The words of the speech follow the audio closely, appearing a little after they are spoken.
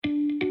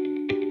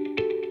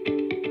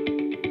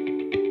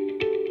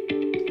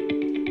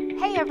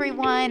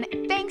everyone.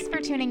 Thanks for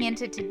tuning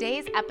into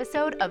today's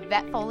episode of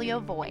Vetfolio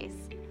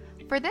Voice.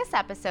 For this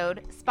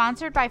episode,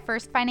 sponsored by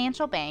First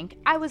Financial Bank,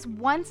 I was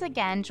once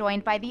again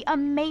joined by the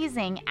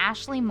amazing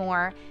Ashlee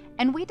Moore,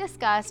 and we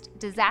discussed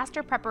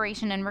disaster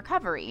preparation and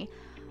recovery,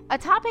 a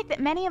topic that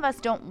many of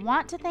us don't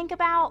want to think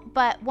about,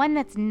 but one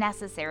that's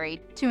necessary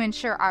to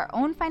ensure our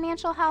own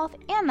financial health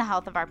and the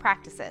health of our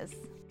practices.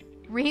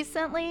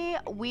 Recently,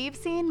 we've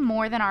seen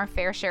more than our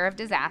fair share of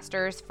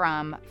disasters,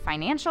 from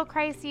financial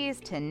crises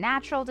to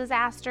natural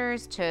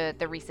disasters to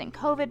the recent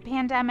COVID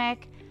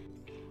pandemic.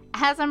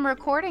 As I'm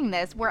recording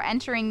this, we're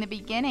entering the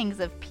beginnings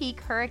of peak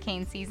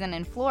hurricane season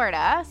in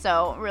Florida,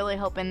 so really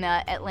hoping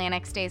the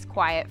Atlantic stays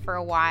quiet for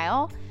a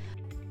while.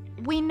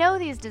 We know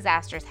these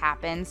disasters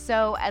happen,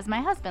 so as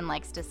my husband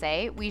likes to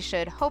say, we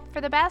should hope for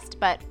the best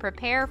but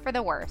prepare for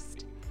the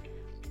worst.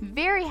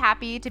 Very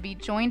happy to be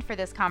joined for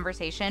this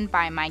conversation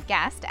by my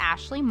guest,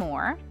 Ashlee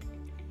Moore.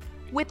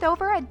 With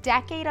over a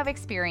decade of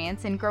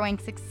experience in growing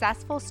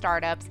successful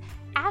startups,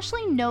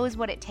 Ashlee knows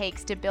what it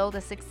takes to build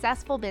a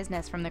successful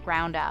business from the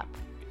ground up.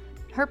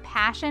 Her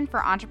passion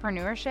for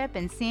entrepreneurship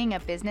and seeing a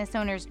business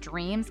owner's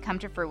dreams come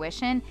to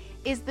fruition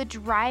is the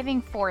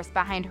driving force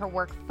behind her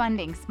work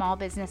funding small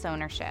business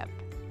ownership.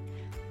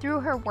 Through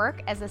her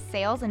work as a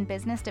sales and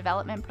business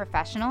development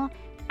professional,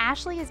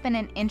 Ashlee has been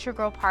an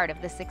integral part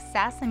of the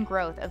success and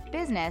growth of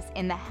business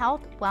in the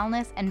health,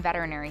 wellness, and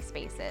veterinary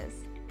spaces.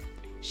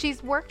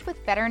 She's worked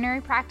with veterinary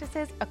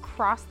practices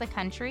across the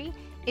country,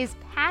 is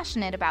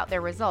passionate about their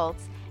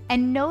results,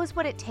 and knows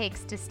what it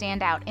takes to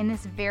stand out in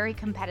this very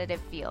competitive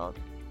field.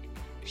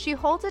 She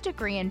holds a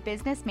degree in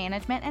business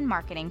management and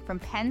marketing from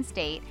Penn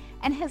State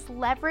and has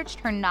leveraged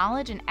her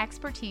knowledge and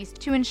expertise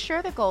to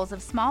ensure the goals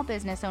of small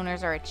business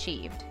owners are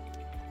achieved.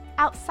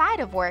 Outside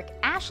of work,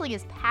 Ashlee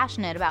is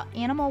passionate about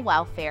animal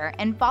welfare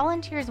and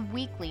volunteers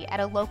weekly at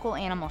a local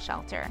animal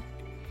shelter.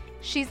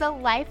 She's a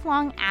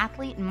lifelong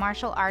athlete and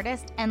martial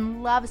artist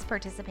and loves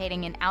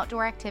participating in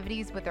outdoor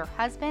activities with her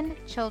husband,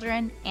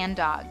 children, and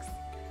dogs.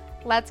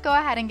 Let's go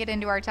ahead and get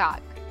into our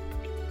talk.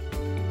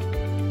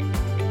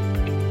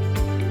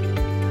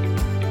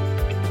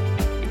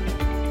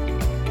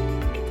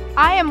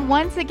 I am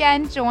once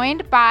again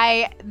joined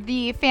by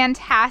the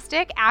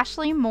fantastic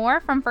Ashlee Moore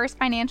from First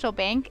Financial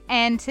Bank,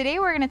 and today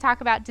we're going to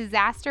talk about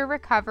disaster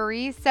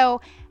recovery.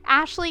 So,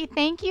 Ashlee,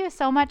 thank you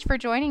so much for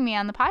joining me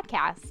on the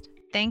podcast.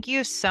 Thank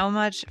you so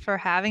much for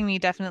having me.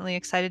 Definitely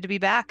excited to be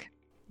back.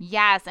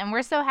 Yes, and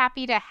we're so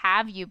happy to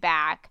have you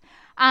back.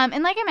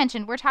 And like I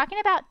mentioned, we're talking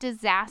about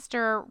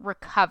disaster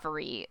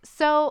recovery.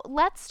 So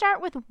let's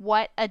start with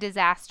what a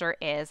disaster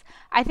is.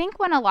 I think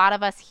when a lot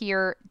of us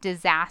hear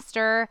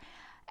disaster,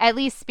 at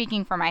least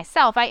speaking for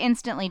myself, I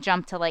instantly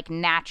jump to like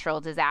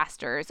natural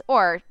disasters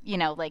or,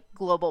 like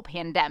global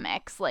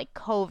pandemics like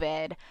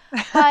COVID.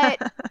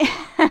 But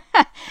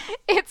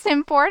it's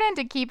important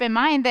to keep in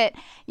mind that,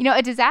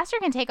 a disaster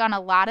can take on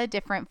a lot of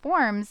different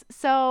forms.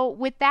 So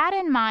with that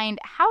in mind,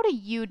 how do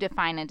you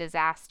define a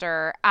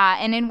disaster?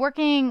 And in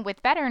working with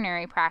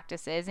veterinary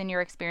practices, in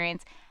your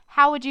experience,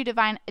 how would you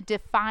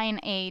define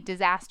a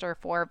disaster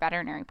for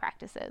veterinary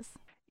practices?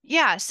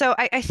 Yeah, so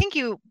I think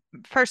you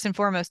first and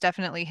foremost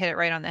definitely hit it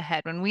right on the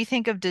head. When we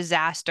think of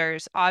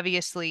disasters,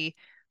 obviously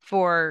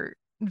for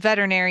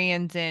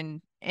veterinarians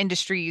and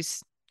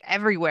industries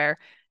everywhere,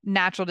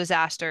 natural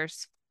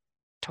disasters,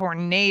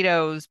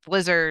 tornadoes,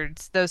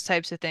 blizzards, those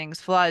types of things,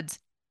 floods,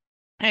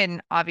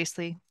 and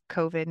obviously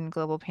COVID and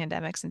global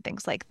pandemics and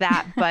things like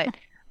that. But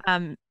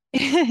um,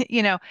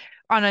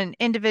 on an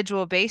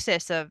individual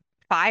basis of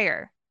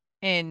fire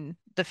in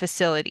the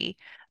facility,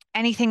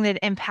 anything that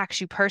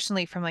impacts you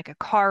personally from like a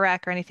car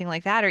wreck or anything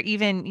like that, or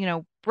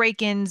even,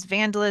 break-ins,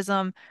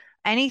 vandalism,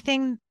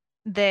 anything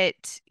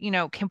that,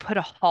 can put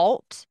a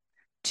halt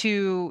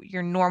to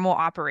your normal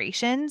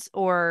operations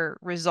or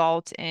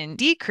result in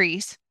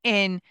decrease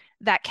in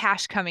that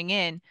cash coming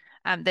in,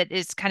 that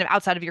is kind of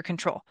outside of your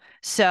control.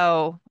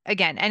 So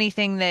again,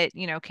 anything that,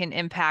 can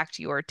impact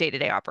your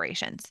day-to-day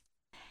operations.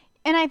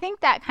 And I think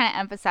that kind of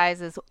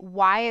emphasizes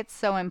why it's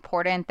so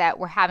important that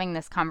we're having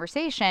this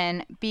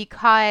conversation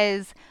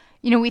because,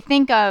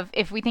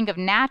 if we think of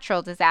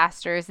natural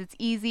disasters, it's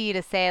easy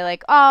to say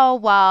like, oh,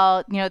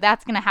 well,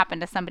 that's going to happen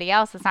to somebody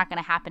else. It's not going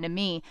to happen to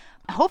me.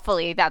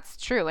 Hopefully that's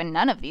true. And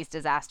none of these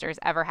disasters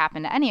ever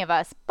happen to any of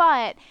us.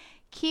 But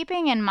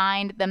keeping in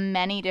mind the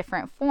many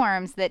different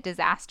forms that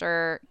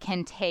disaster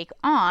can take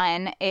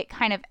on, it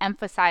kind of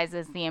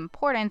emphasizes the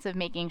importance of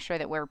making sure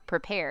that we're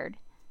prepared.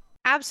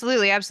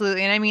 Absolutely,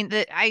 absolutely. And I mean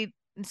that I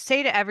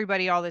say to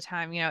everybody all the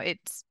time,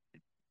 it's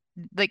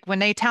like when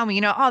they tell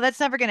me, oh, that's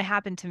never going to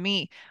happen to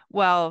me.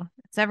 Well,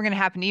 it's never going to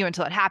happen to you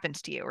until it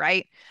happens to you,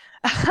 right?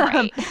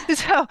 Right.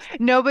 So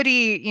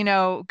nobody,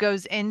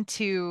 goes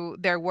into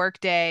their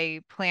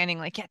workday planning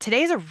like, yeah,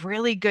 today's a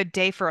really good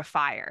day for a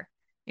fire.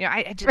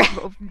 I just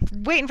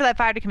waiting for that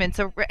fire to come in.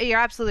 So you're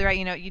absolutely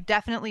right. You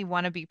definitely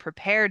want to be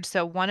prepared.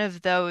 So one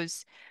of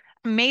those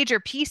major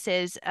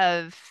pieces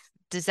of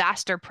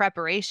disaster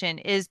preparation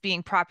is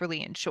being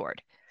properly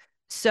insured.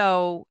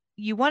 So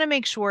you want to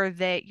make sure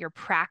that your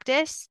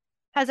practice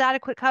has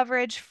adequate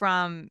coverage,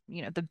 from,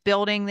 the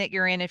building that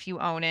you're in if you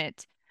own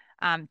it,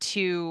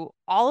 to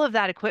all of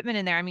that equipment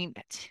in there. I mean,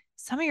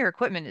 some of your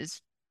equipment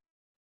is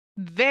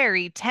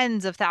very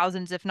tens of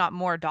thousands, if not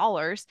more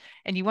dollars.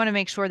 And you want to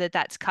make sure that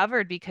that's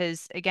covered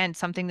because, again,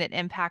 something that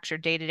impacts your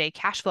day-to-day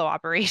cash flow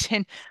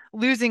operation,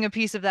 losing a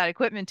piece of that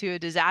equipment to a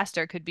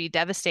disaster could be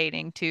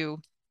devastating to,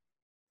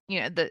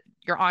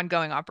 your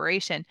ongoing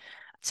operation.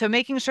 So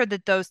making sure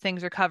that those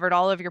things are covered,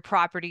 all of your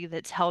property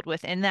that's held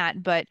within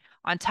that. But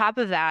on top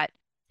of that,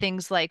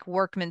 things like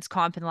workman's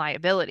comp and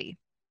liability.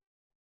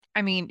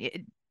 I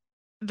mean,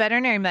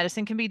 veterinary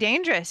medicine can be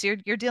dangerous. You're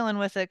dealing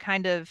with a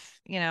kind of,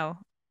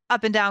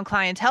 up and down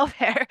clientele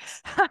there.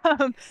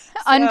 So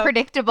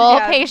Unpredictable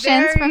yeah,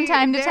 patients from very,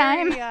 time to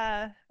time.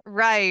 very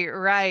right,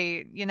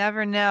 right. You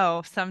never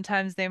know.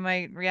 Sometimes they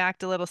might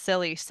react a little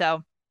silly.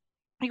 So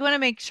you want to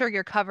make sure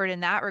you're covered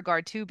in that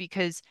regard too,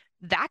 because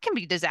that can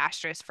be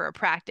disastrous for a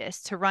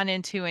practice to run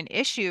into an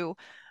issue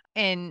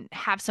and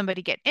have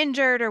somebody get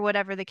injured or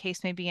whatever the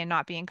case may be and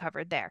not being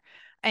covered there.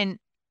 And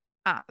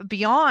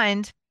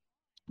beyond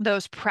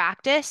those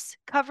practice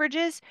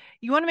coverages,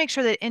 you want to make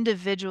sure that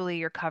individually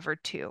you're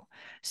covered too.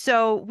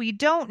 So we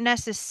don't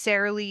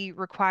necessarily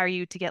require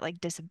you to get like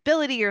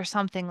disability or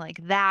something like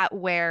that,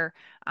 where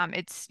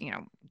it's,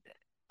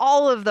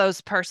 all of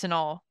those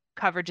personal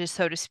coverages,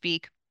 so to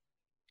speak.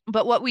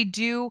 But what we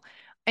do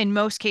in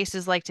most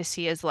cases like to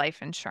see is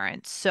life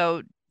insurance.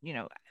 So,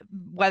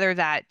 whether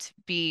that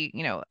be,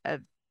 a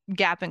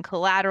gap in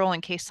collateral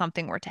in case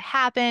something were to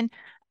happen,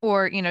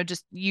 or,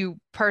 just you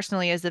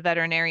personally as a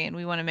veterinarian,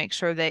 we want to make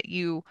sure that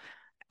you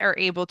are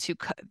able to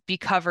be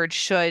covered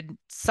should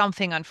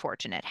something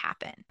unfortunate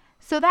happen.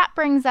 So that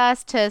brings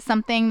us to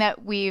something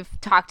that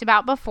we've talked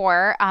about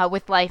before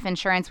with life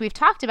insurance. We've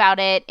talked about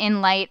it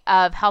in light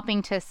of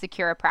helping to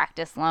secure a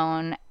practice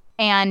loan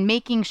and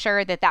making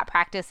sure that that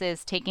practice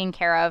is taken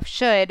care of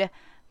should,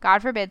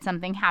 God forbid,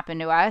 something happen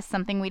to us,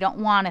 something we don't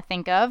want to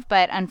think of,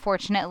 but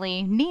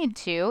unfortunately need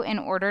to in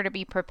order to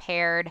be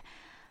prepared.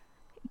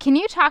 Can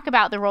you talk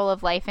about the role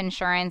of life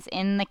insurance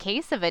in the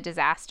case of a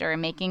disaster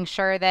and making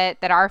sure that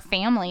our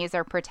families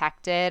are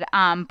protected,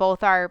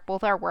 both our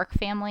work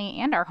family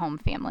and our home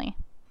family?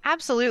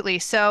 Absolutely.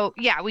 So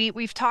yeah,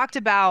 we've talked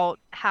about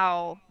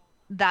how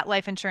that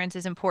life insurance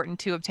is important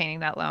to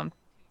obtaining that loan,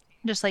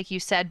 just like you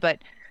said. But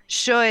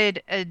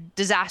should a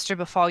disaster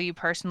befall you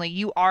personally,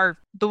 you are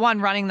the one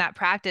running that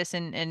practice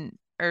and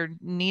are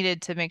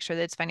needed to make sure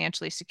that it's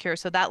financially secure.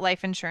 So that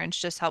life insurance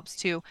just helps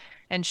to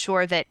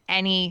ensure that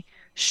any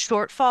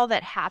shortfall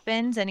that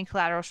happens, any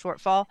collateral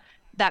shortfall,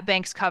 that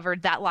bank's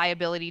covered, that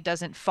liability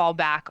doesn't fall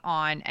back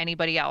on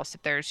anybody else.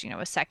 If there's,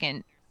 a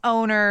second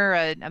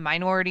owner, a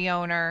minority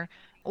owner,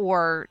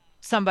 or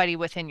somebody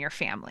within your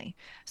family.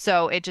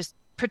 So it just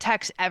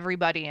protects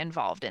everybody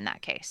involved in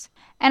that case.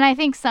 And I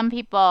think some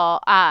people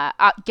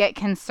get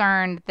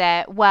concerned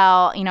that,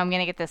 well, I'm going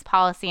to get this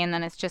policy and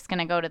then it's just going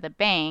to go to the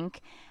bank.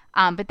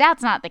 But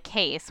that's not the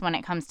case when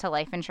it comes to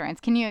life insurance.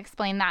 Can you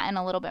explain that in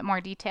a little bit more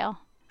detail?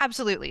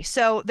 Absolutely.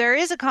 So there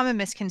is a common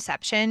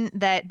misconception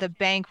that the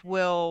bank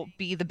will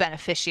be the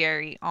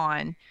beneficiary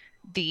on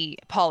the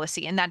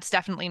policy, and that's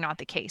definitely not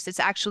the case. It's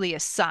actually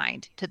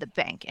assigned to the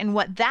bank. And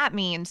what that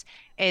means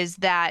is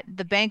that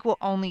the bank will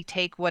only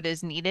take what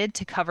is needed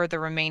to cover the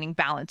remaining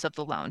balance of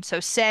the loan. So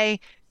say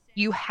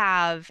you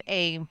have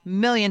 $1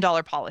 million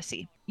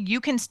policy.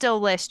 You can still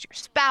list your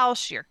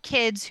spouse, your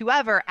kids,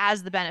 whoever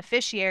as the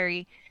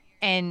beneficiary.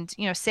 And,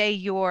 say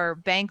your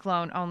bank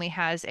loan only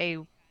has a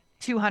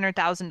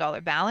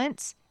 $200,000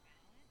 balance,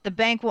 the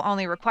bank will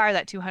only require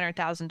that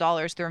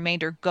 $200,000. The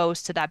remainder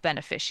goes to that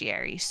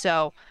beneficiary.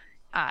 So,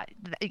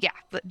 yeah,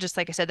 just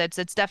like I said,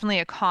 that's definitely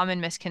a common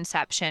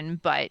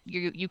misconception, but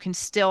you can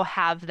still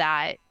have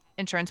that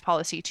insurance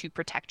policy to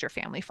protect your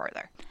family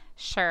further.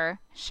 Sure,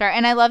 sure.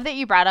 And I love that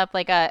you brought up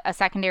like a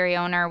secondary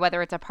owner,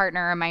 whether it's a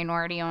partner or a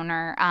minority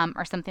owner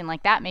or something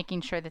like that,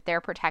 making sure that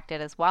they're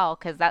protected as well,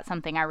 because that's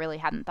something I really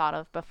hadn't thought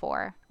of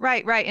before.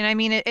 Right, right. And I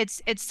mean,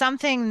 it's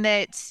something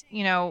that,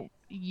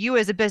 you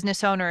as a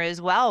business owner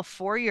as well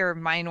for your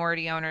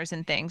minority owners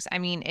and things. I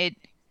mean,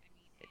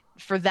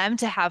 for them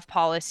to have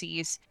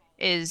policies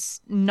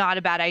is not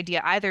a bad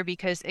idea either,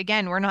 because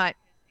again, we're not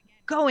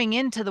going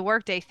into the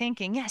workday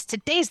thinking, yes,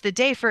 today's the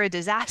day for a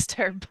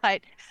disaster.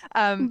 But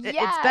it's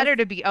Yes. better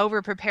to be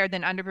over prepared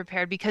than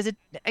underprepared, because it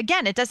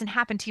doesn't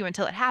happen to you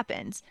until it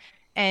happens.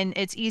 And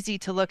it's easy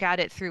to look at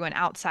it through an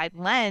outside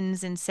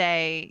lens and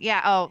say,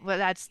 yeah, oh, well,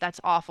 that's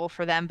awful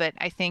for them. But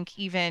I think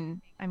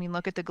I mean,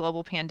 look at the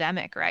global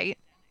pandemic, right?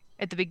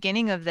 At the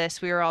beginning of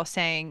this, we were all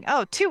saying,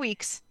 oh, 2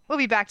 weeks, we'll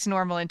be back to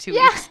normal in two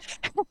Yeah. weeks.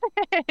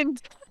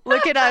 And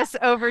look at us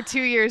over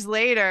 2 years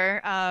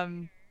later,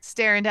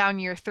 staring down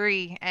year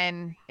three,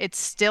 and it's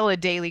still a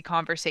daily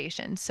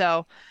conversation.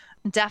 So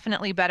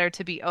definitely better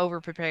to be over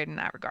prepared in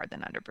that regard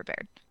than under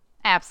prepared.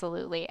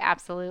 Absolutely,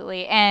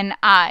 absolutely. And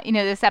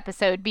this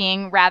episode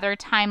being rather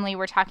timely,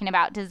 we're talking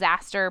about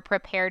Disaster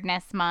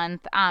Preparedness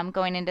Month,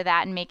 going into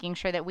that and making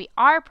sure that we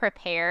are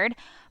prepared.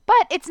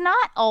 But it's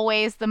not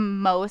always the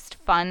most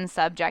fun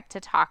subject to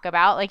talk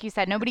about. Like you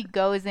said, nobody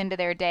goes into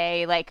their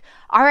day like,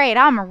 "All right,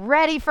 I'm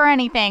ready for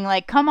anything."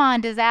 Like, "Come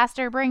on,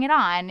 disaster, bring it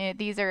on."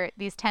 These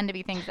tend to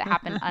be things that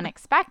happen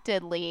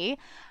unexpectedly.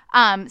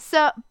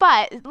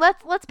 But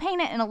let's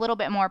paint it in a little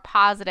bit more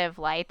positive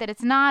light. That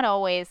it's not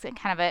always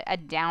kind of a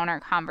downer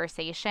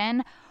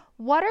conversation.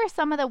 What are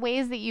some of the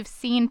ways that you've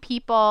seen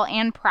people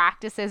and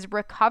practices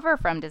recover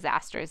from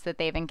disasters that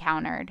they've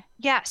encountered?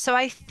 Yeah, so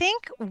I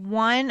think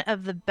one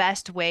of the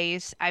best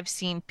ways I've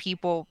seen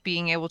people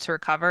being able to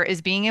recover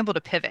is being able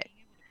to pivot.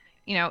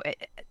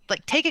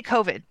 Like take a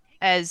COVID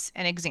as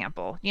an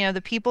example.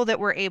 The people that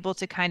were able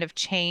to kind of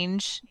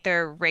change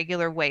their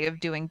regular way of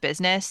doing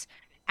business,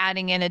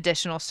 adding in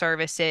additional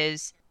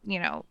services,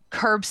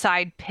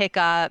 curbside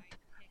pickup,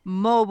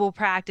 mobile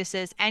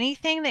practices,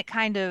 anything that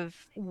kind of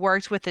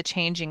worked with the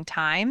changing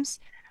times.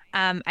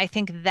 I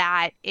think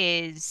that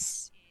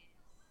is,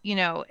 you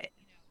know,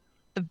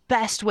 the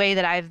best way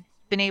that I've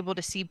been able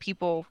to see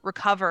people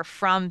recover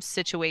from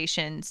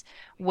situations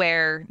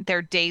where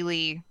their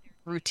daily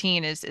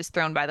routine is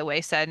thrown by the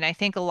wayside. And I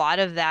think a lot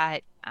of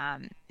that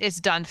is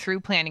done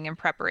through planning and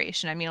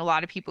preparation. I mean, a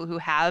lot of people who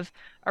have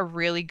a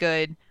really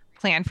good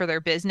plan for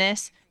their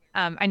business.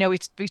 I know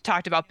we've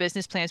talked about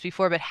business plans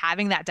before, but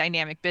having that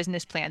dynamic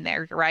business plan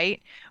there, right,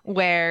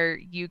 where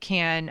you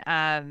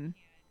can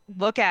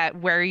look at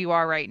where you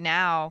are right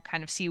now,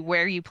 kind of see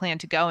where you plan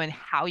to go and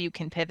how you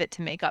can pivot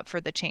to make up for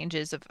the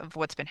changes of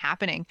what's been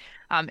happening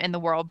in the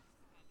world.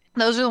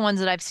 Those are the ones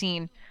that I've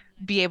seen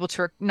be able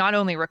to not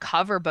only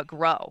recover but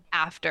grow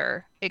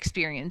after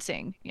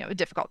experiencing, a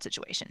difficult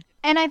situation.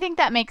 And I think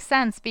that makes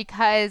sense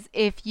because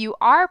if you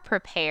are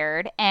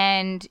prepared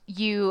and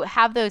you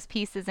have those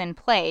pieces in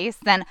place,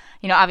 then,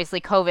 obviously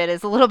COVID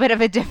is a little bit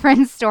of a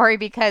different story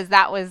because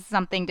that was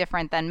something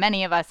different than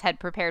many of us had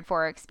prepared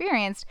for or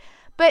experienced.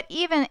 But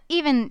even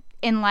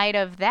in light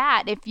of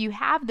that, if you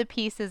have the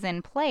pieces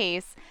in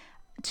place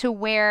to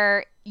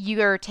where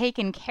you're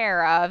taken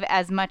care of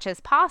as much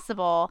as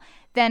possible,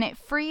 then it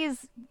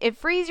frees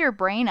your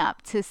brain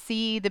up to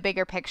see the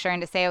bigger picture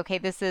and to say, okay,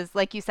 this is,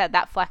 like you said,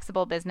 that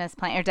flexible business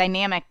plan or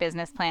dynamic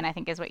business plan, I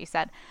think is what you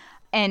said.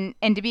 And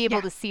to be able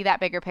Yeah. to see that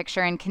bigger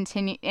picture and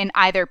continue and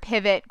either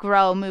pivot,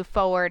 grow, move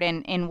forward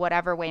in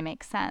whatever way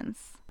makes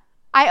sense.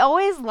 I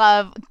always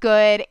love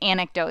good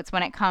anecdotes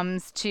when it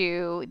comes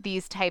to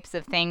these types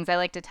of things. I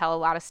like to tell a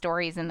lot of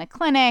stories in the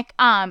clinic.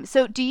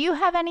 So do you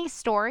have any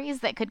stories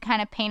that could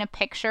kind of paint a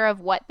picture of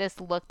what this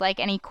looked like?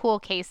 Any cool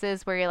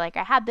cases where you're like,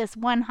 I had this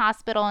one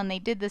hospital and they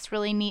did this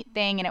really neat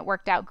thing and it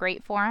worked out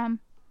great for them?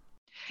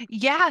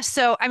 Yeah.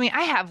 So, I mean,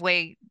 I have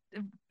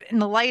in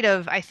the light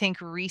of, I think,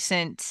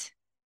 recent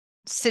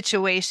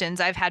situations,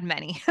 I've had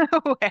many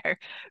where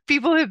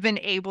people have been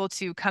able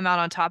to come out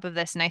on top of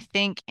this. And I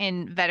think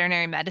in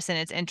veterinary medicine,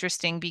 it's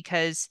interesting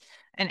because,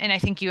 and I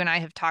think you and I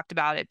have talked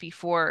about it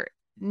before,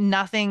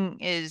 nothing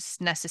is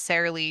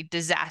necessarily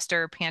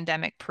disaster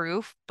pandemic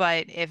proof,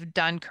 but if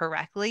done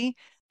correctly,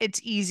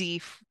 it's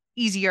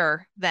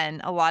easier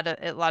than a lot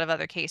of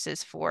other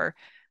cases for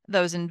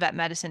those in vet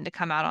medicine to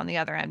come out on the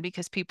other end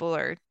because people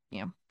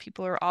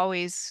are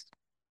always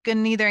going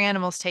to need their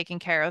animals taken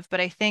care of. But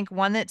I think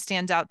one that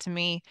stands out to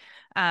me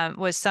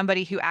was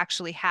somebody who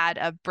actually had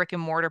a brick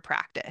and mortar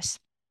practice.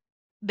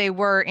 They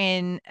were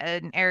in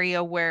an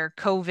area where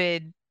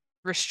COVID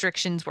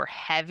restrictions were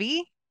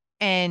heavy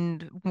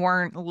and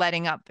weren't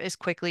letting up as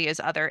quickly as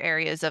other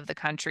areas of the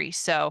country.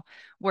 So,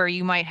 where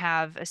you might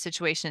have a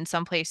situation in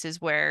some places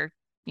where,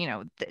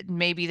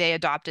 maybe they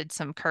adopted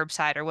some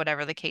curbside or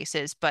whatever the case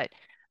is, but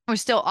we're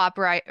still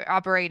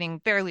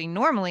operating fairly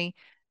normally.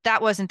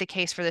 That wasn't the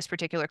case for this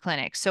particular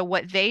clinic. So,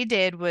 what they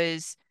did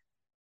was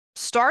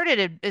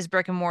started as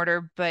brick and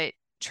mortar, but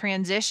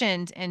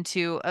transitioned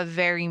into a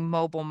very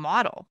mobile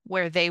model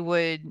where they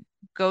would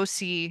go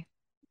see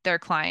their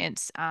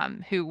clients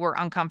who were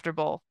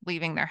uncomfortable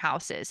leaving their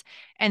houses.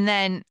 And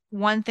then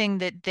one thing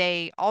that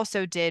they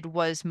also did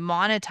was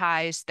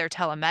monetize their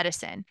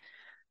telemedicine.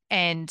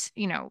 And,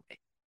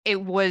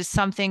 it was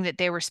something that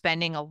they were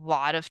spending a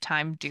lot of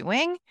time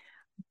doing,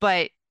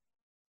 but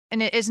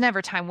and it is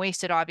never time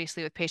wasted,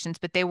 obviously, with patients,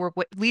 but they were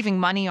leaving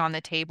money on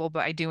the table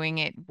by doing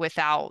it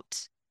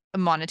without a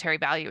monetary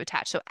value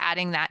attached. So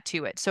adding that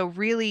to it. So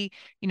really,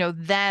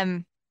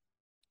 them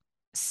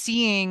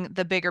seeing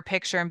the bigger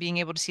picture and being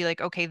able to see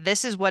like, okay,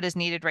 this is what is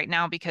needed right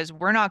now because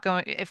we're not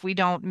going, if we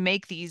don't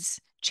make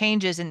these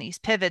changes and these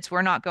pivots,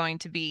 we're not going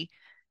to be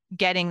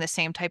getting the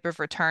same type of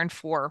return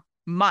for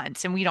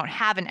months. And we don't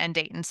have an end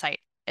date in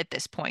sight at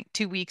this point.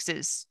 2 weeks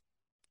is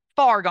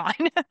far gone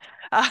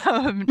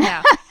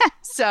now.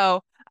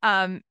 So,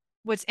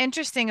 what's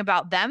interesting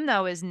about them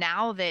though is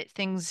now that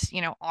things,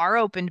 are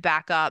opened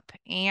back up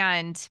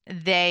and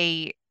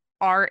they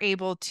are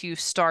able to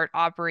start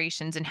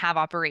operations and have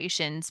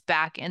operations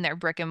back in their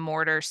brick and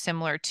mortar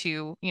similar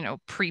to,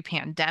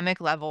 pre-pandemic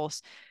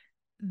levels,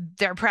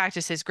 their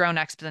practice has grown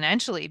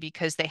exponentially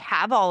because they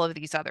have all of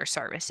these other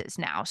services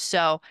now.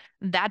 So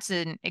that's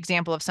an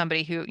example of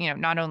somebody who,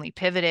 not only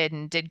pivoted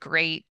and did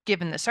great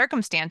given the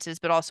circumstances,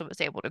 but also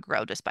was able to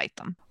grow despite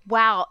them.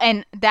 Wow.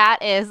 And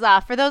that is,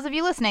 for those of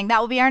you listening,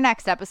 that will be our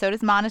next episode,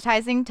 is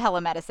monetizing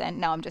telemedicine.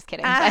 No, I'm just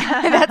kidding.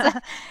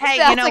 But Hey,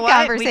 that's you know a what?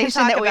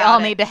 conversation that we all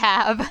need to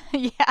have.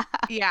 Yeah.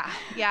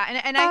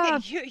 Yeah. And I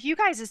think you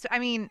guys, I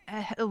mean,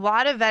 a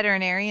lot of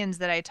veterinarians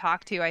that I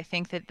talk to, I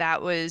think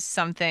that was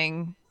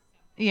something,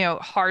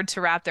 hard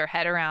to wrap their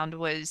head around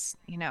was,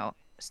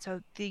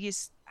 so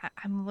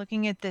I'm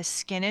looking at this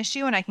skin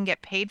issue and I can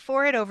get paid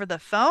for it over the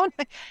phone.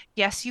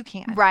 Yes, you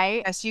can.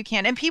 Right. Yes, you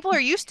can. And people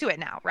are used to it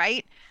now,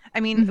 right?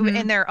 I mean, Mm-hmm.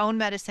 in their own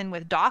medicine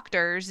with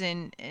doctors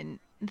and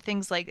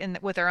things like, and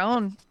with their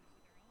own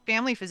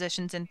family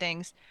physicians and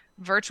things,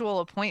 virtual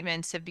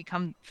appointments have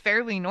become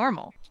fairly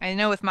normal. I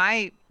know with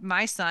my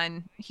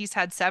son, he's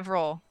had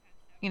several,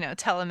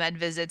 telemed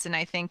visits, and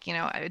I think,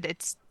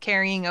 it's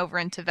carrying over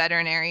into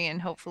veterinary,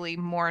 and hopefully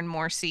more and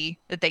more see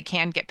that they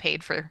can get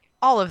paid for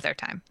all of their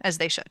time as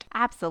they should.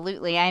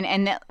 Absolutely.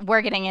 And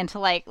we're getting into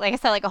like I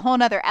said, like a whole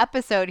nother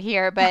episode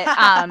here. But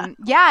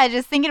yeah,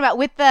 just thinking about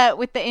with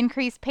the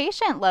increased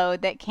patient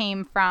load that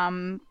came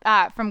from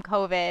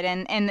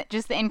COVID, and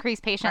just the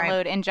increased patient Right.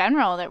 load in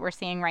general that we're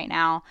seeing right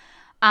now.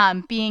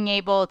 Being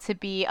able to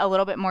be a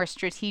little bit more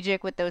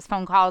strategic with those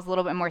phone calls, a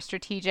little bit more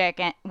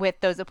strategic with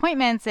those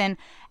appointments, and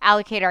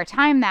allocate our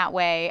time that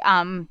way.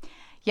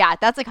 Yeah,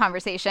 that's a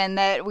conversation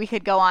that we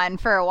could go on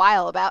for a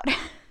while about.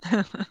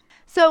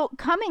 So,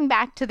 coming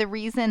back to the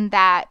reason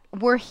that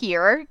we're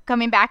here,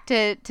 coming back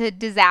to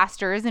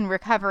disasters and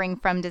recovering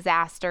from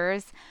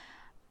disasters,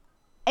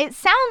 it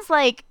sounds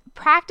like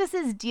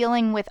practices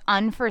dealing with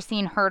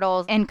unforeseen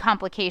hurdles and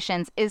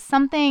complications is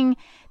something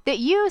that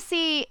you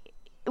see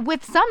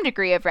with some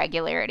degree of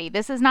regularity.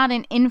 This is not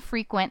an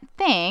infrequent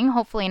thing,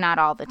 hopefully not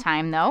all the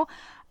time though.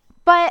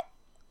 But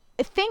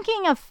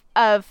thinking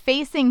of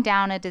facing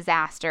down a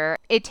disaster,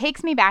 it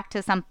takes me back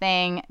to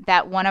something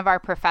that one of our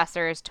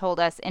professors told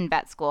us in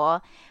vet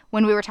school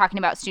when we were talking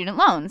about student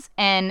loans.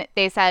 And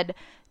they said,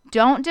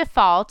 don't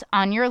default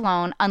on your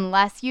loan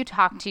unless you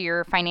talk to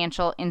your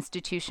financial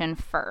institution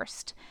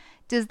first.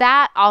 Does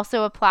that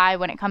also apply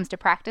when it comes to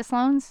practice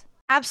loans?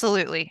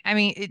 Absolutely. I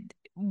mean,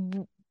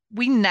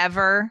 we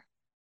never,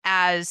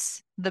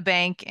 as the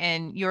bank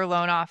and your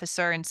loan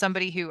officer and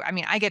somebody who, I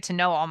mean, I get to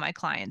know all my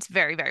clients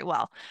very, very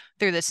well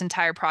through this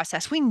entire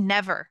process. We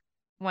never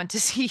want to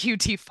see you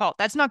default.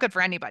 That's not good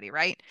for anybody,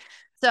 right?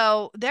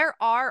 So there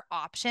are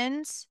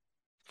options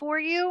for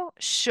you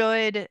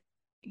should,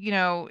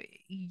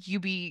 you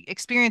be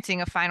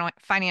experiencing a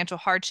financial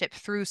hardship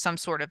through some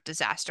sort of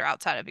disaster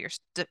outside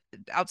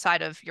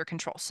of your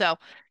control. So,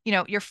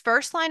 your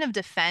first line of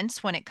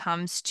defense when it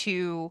comes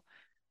to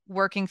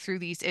working through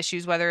these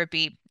issues, whether it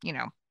be,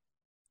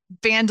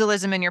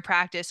 vandalism in your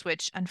practice,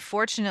 which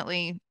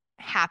unfortunately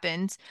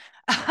happens,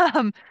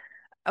 um,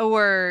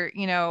 or,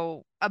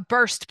 a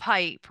burst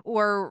pipe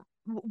or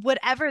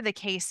whatever the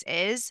case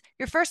is,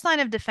 your first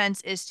line of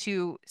defense is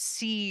to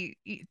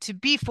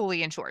be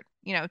fully insured,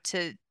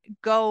 to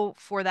go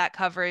for that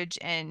coverage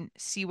and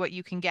see what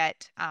you can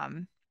get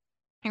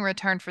in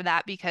return for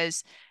that,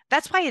 because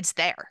that's why it's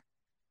there.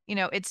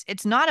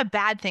 It's not a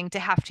bad thing to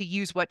have to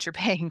use what you're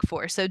paying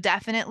for. So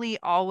definitely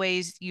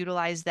always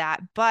utilize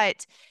that.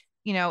 But,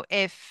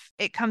 if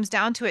it comes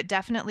down to it,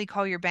 definitely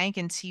call your bank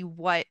and see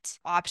what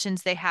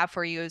options they have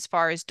for you as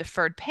far as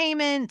deferred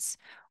payments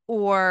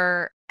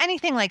or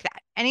anything like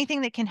that.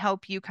 Anything that can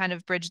help you kind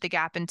of bridge the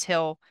gap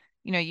until,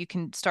 you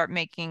can start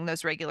making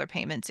those regular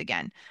payments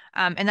again.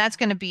 And that's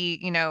going to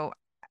be,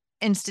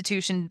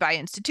 institution by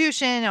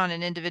institution on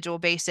an individual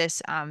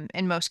basis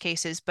in most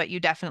cases, but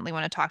you definitely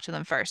want to talk to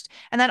them first.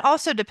 And that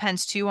also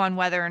depends too on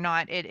whether or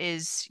not it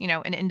is,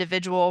 an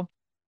individual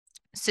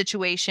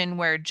situation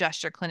where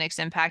just your clinic's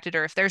impacted,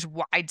 or if there's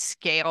wide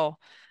scale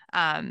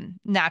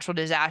natural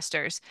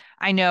disasters.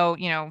 I know,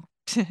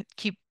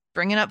 keep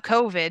bringing up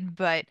COVID,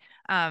 but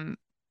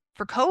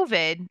for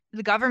COVID,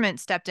 the government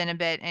stepped in a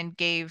bit and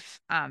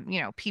gave,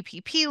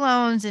 PPP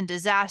loans and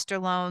disaster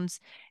loans.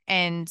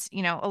 And,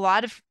 in a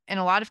lot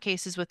of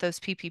cases with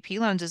those PPP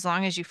loans, as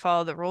long as you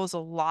follow the rules, a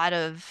lot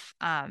of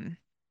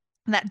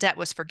that debt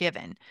was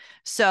forgiven.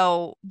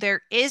 So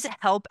there is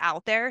help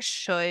out there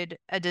should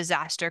a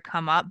disaster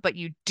come up, but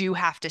you do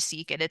have to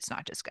seek it. It's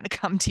not just going to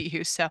come to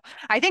you. So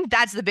I think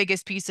that's the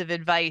biggest piece of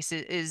advice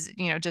is,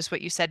 just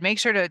what you said. Make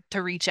sure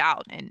to reach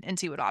out and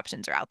see what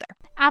options are out there.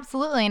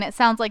 Absolutely. And it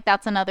sounds like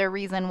that's another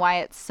reason why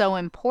it's so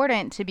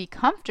important to be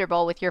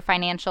comfortable with your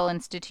financial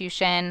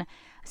institution,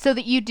 so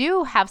that you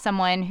do have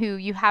someone who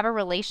you have a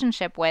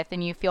relationship with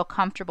and you feel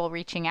comfortable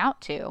reaching out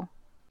to.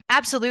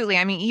 Absolutely.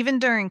 I mean, even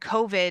during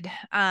COVID,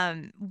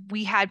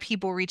 we had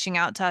people reaching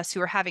out to us who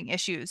were having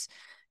issues,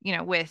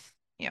 with,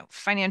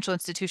 financial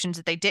institutions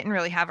that they didn't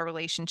really have a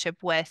relationship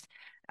with,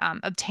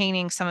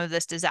 obtaining some of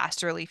this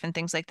disaster relief and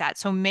things like that.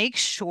 So make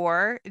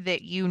sure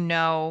that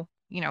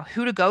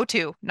who to go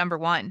to, number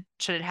one,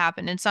 should it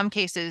happen. In some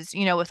cases,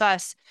 with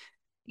us,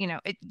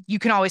 you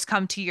can always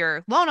come to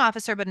your loan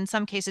officer, but in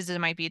some cases it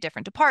might be a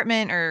different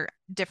department or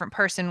different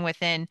person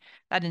within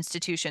that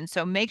institution.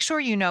 So make sure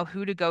you know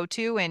who to go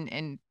to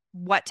and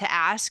what to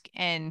ask,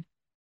 and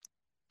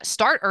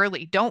start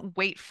early. Don't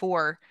wait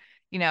for,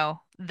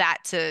 that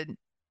to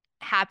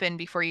happen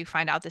before you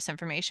find out this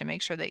information.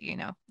 Make sure that,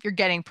 you're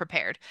getting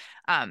prepared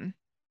um,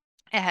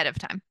 ahead of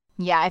time.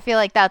 Yeah, I feel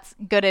like that's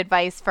good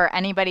advice for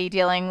anybody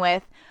dealing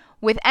with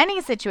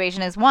any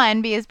situation. Is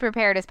one, be as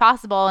prepared as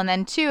possible, and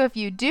then two, if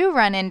you do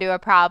run into a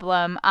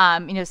problem,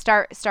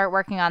 start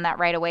working on that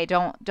right away.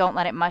 Don't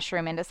let it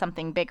mushroom into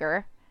something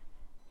bigger.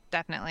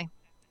 Definitely.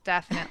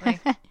 Definitely.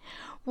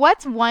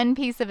 What's one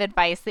piece of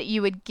advice that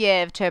you would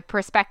give to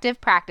prospective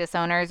practice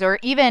owners or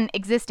even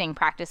existing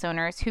practice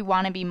owners who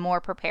want to be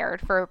more prepared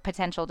for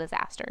potential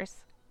disasters?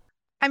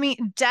 I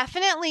mean,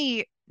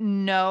 definitely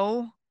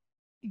know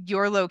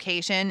your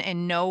location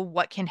and know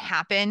what can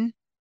happen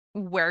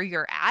where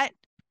you're at.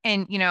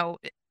 And,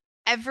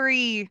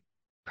 every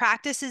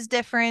practice is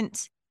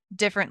different.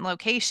 Different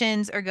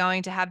locations are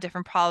going to have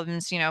different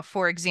problems.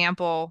 For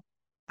example,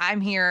 I'm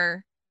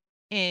here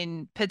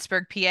in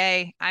Pittsburgh,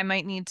 PA. I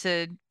might need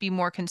to be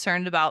more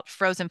concerned about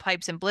frozen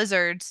pipes and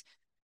blizzards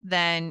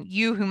than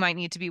you, who might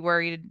need to be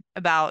worried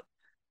about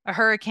a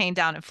hurricane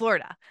down in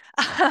Florida.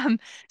 Um,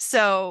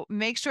 so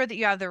make sure that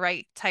you have the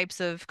right types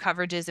of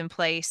coverages in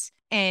place,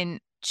 and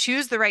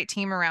choose the right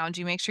team around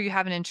you. Make sure you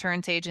have an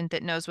insurance agent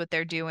that knows what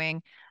they're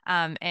doing,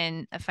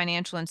 and a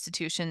financial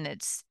institution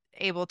that's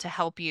able to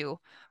help you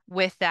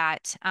with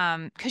that.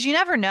 Because you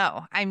never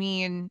know. I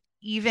mean,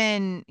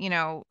 even,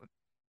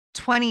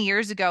 20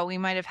 years ago, we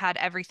might have had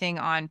everything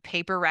on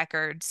paper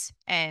records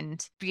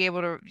and be able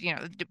to,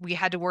 we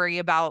had to worry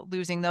about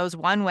losing those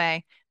one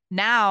way.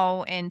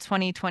 Now in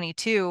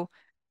 2022,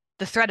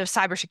 the threat of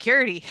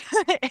cybersecurity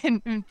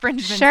and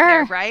infringements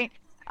there, Sure. right?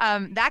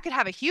 That could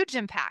have a huge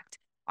impact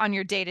on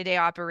your day-to-day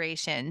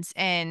operations,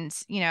 and,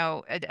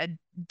 a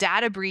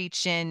data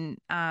breach and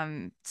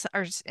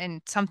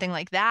something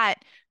like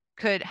that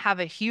could have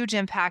a huge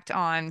impact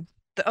on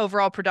the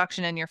overall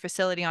production in your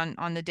facility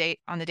on the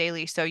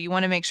daily. So you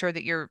want to make sure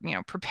that you're,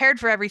 prepared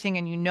for everything,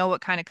 and you know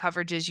what kind of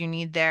coverages you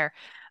need there.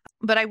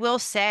 But I will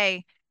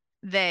say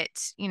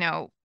that,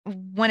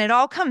 when it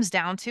all comes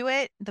down to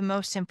it, the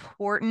most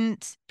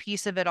important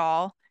piece of it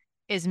all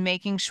is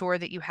making sure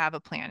that you have a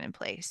plan in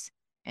place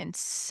and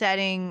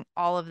setting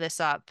all of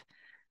this up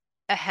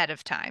ahead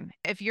of time.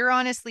 If you're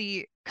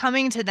honestly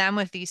coming to them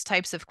with these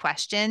types of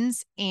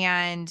questions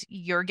and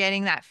you're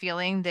getting that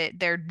feeling that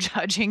they're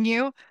judging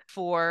you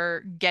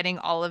for getting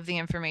all of the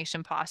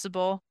information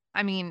possible,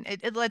 I mean,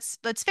 let's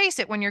face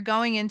it, when you're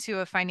going into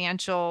a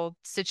financial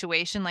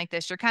situation like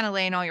this, you're kind of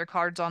laying all your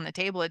cards on the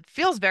table. It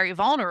feels very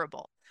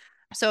vulnerable.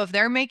 So if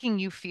they're making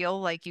you feel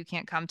like you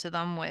can't come to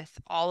them with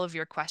all of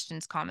your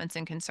questions, comments,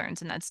 and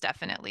concerns, and that's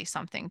definitely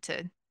something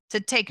to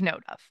take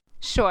note of.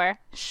 Sure.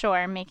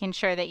 Making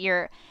sure that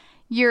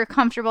you're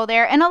comfortable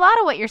there. And a lot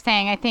of what you're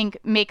saying, I think,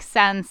 makes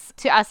sense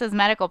to us as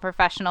medical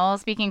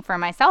professionals, speaking for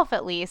myself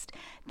at least,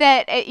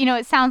 that,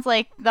 it sounds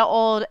like the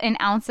old an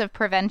ounce of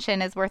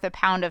prevention is worth a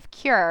pound of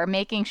cure.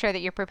 Making sure that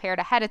you're prepared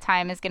ahead of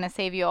time is going to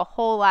save you a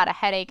whole lot of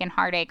headache and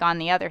heartache on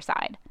the other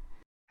side.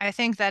 I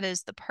think that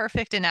is the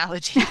perfect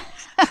analogy.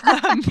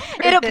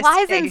 It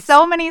applies in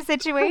so many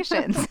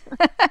situations.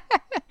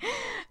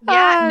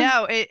 Yeah,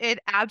 no, it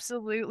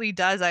absolutely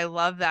does. I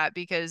love that,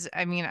 because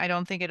I mean, I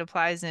don't think it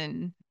applies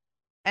in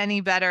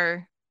any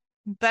better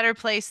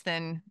place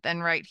than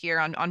right here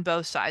on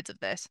both sides of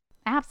this.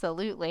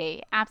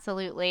 Absolutely.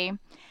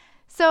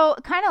 So,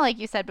 kind of like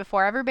you said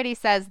before, everybody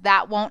says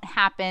that won't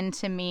happen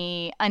to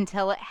me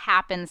until it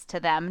happens to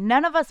them.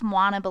 None of us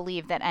want to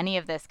believe that any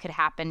of this could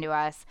happen to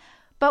us.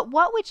 But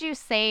what would you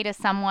say to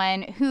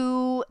someone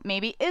who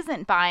maybe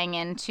isn't buying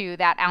into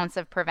that ounce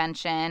of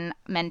prevention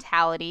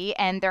mentality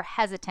and they're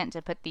hesitant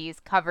to put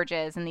these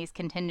coverages and these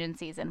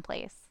contingencies in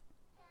place?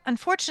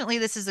 Unfortunately,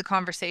 this is a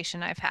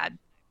conversation I've had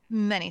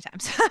many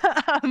times.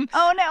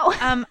 Oh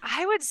no.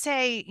 I would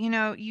say,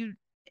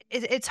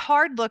 it's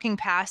hard looking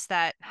past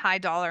that high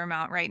dollar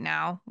amount right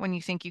now when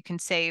you think you can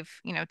save,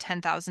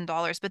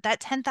 $10,000, but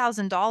that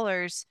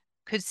 $10,000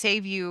 could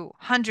save you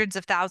hundreds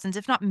of thousands,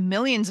 if not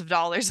millions of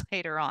dollars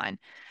later on.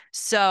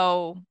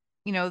 So,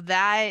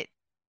 that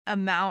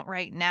amount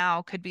right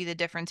now could be the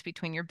difference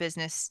between your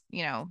business,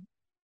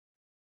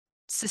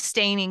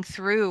 sustaining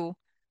through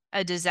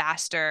a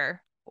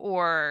disaster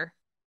or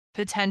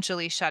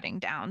potentially shutting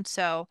down.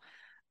 So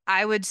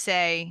I would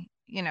say,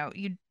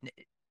 you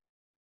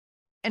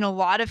in a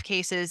lot of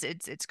cases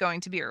it's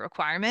going to be a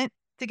requirement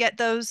to get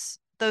those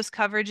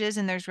coverages,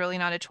 and there's really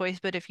not a choice.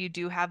 But if you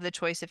do have the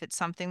choice, if it's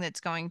something that's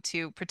going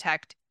to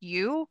protect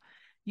you,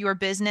 your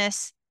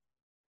business,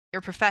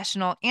 your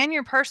professional and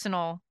your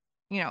personal,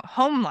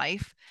 home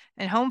life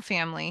and home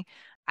family,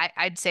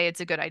 I'd say it's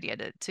a good idea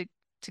to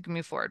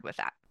move forward with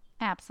that.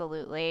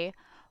 Absolutely.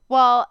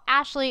 Well,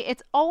 Ashlee,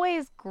 it's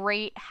always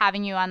great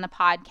having you on the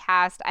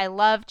podcast. I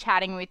love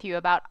chatting with you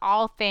about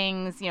all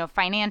things,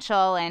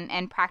 financial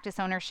and practice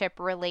ownership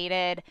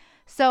related.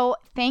 So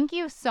thank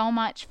you so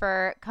much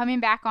for coming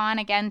back on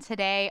again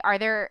today. Are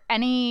there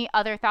any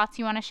other thoughts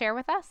you want to share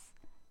with us?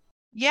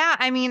 Yeah,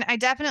 I mean, I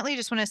definitely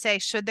just want to say,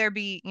 should there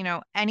be,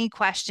 any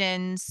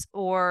questions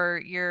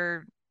or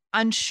you're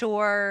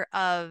unsure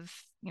of,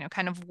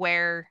 kind of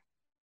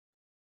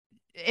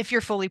if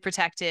you're fully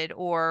protected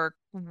or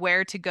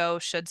where to go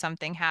should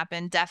something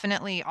happen,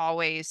 definitely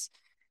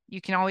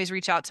you can always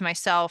reach out to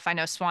myself. I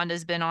know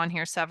Swanda's been on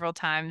here several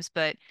times,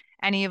 but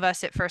any of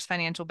us at First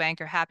Financial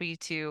Bank are happy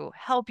to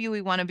help you.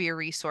 We want to be a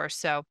resource.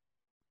 So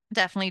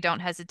definitely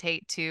don't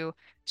hesitate to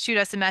shoot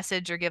us a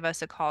message or give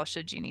us a call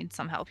should you need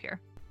some help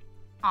here.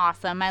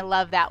 Awesome. I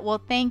love that.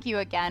 Well, thank you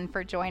again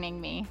for joining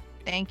me.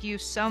 Thank you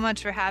so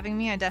much for having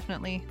me. I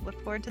definitely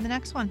look forward to the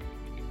next one.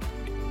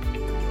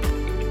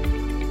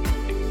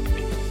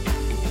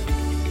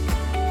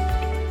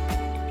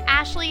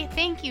 Ashlee,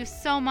 thank you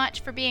so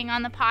much for being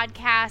on the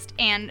podcast.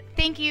 And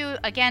thank you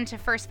again to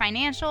First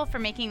Financial for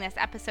making this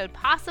episode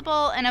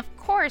possible. And of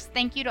course,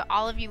 thank you to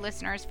all of you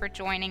listeners for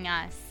joining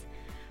us.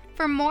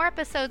 For more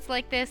episodes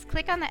like this,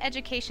 click on the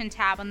Education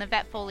tab on the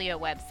Vetfolio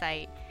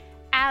website.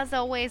 As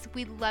always,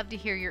 we'd love to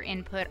hear your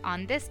input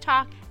on this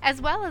talk, as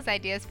well as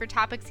ideas for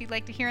topics you'd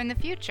like to hear in the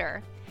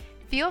future.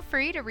 Feel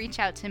free to reach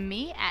out to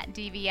me at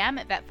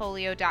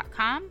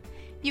dvm@vetfolio.com.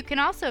 You can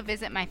also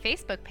visit my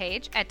Facebook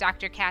page at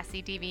Dr.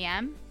 Cassi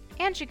DVM,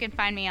 and you can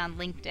find me on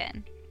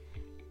LinkedIn.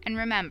 And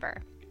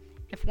remember,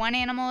 if one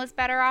animal is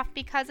better off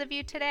because of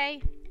you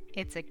today,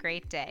 it's a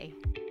great day.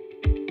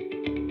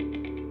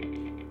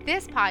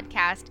 This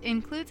podcast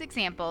includes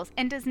examples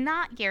and does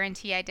not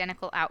guarantee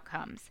identical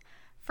outcomes.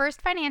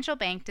 First Financial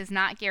Bank does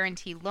not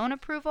guarantee loan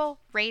approval,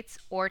 rates,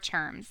 or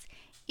terms.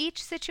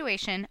 Each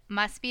situation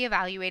must be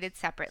evaluated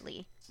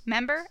separately.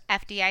 Member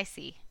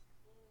FDIC.